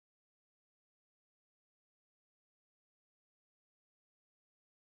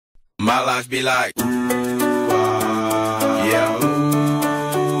My life be like, yeah.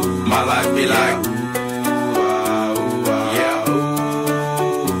 My life be like, yeah.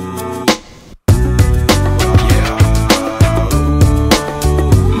 Yeah.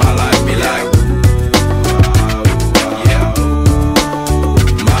 My life be like, yeah.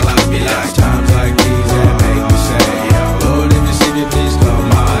 My life be like times like these that make me say, yeah. Lord, if you see me, please come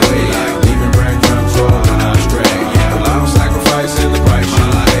my way. Like leaving breadcrumbs all when I stray. Yeah, well, I'm sacrificing the price you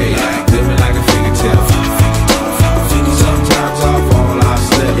pay. Like living like a figure tale. Sometimes I fall, I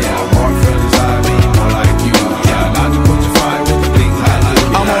slip. Yeah, more feelings I be more like you. Try not to put your fire with the things I do.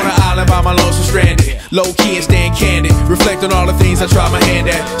 I'm on an island by my lonesome stranded. Low key and staying candid. Reflect on all the things I try my hand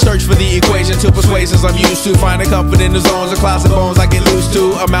at. Search for the equation to persuasions I'm used to. Finding comfort in the zones of closet bones I get loose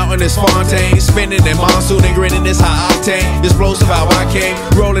to. A mountain is Fontaine. Spinning in monsoon and grinning this high octane. Explosive how I came.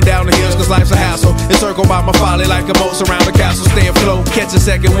 Rolling down the hills cause life's a hassle. Encircled by my folly like a moat around the castle. Stay afloat. Catch a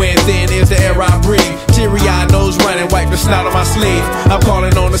second wind. Thin is the air I breathe. Teary-eyed nose running. Wipe the snot on my sleeve. I'm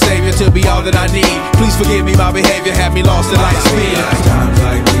calling on the Savior to be all that I need. Please forgive me my behavior. Had me lost in light speed. Times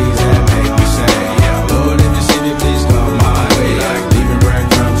like these that make me say, yeah. Lord, if you see me, please come my way. Like leaving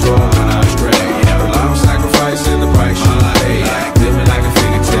breadcrumbs all when I stray. Yeah, well, I'm sacrificing the price you pay. Like living like a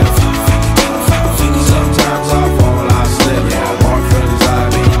figure tale. Sometimes I fall, I slip. Yeah, more feelings I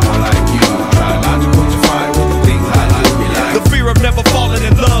be more like you. Try not to put your fire with the things I do. Like the fear of never falling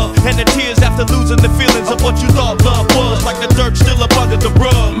in love, and the tears after losing the feelings of what you thought love was. Like the dirt still up under the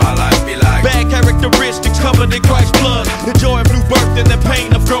rug. my life be like, Bad characteristics covered in Christ's blood. The joy of new birth and the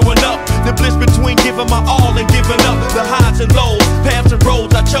pain of growing up. The bliss between giving my all and giving up. The highs and lows, paths and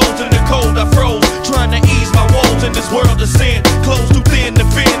roads I chose. In the cold I froze, trying to ease my woes in this world of sin. Clothes too thin to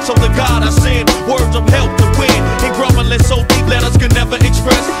fit, so the God I send words of help to win. And grumbling so deep letters can never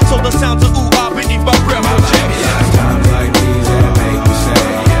express. So the sounds of ooh ah beneath my breath my life be like times like these that make me say,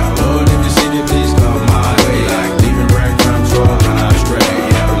 yeah. Lord, if you see me, please come my way. Like leaving breadcrumbs all when I stray.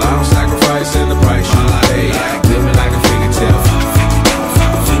 Yeah, well, I'm sacrificing the price you pay. Like living like a figure tale.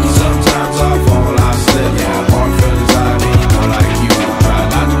 Sometimes I fall, I slip. Yeah, more feelings I be more like you. Try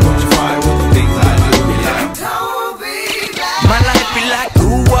not to put your fire with the things I do. Like, My life be like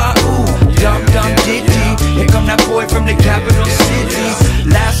ooh ah ooh, dum dum diddy. Here come that boy from the capital city.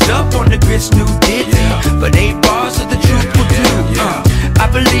 Last up on the grits, new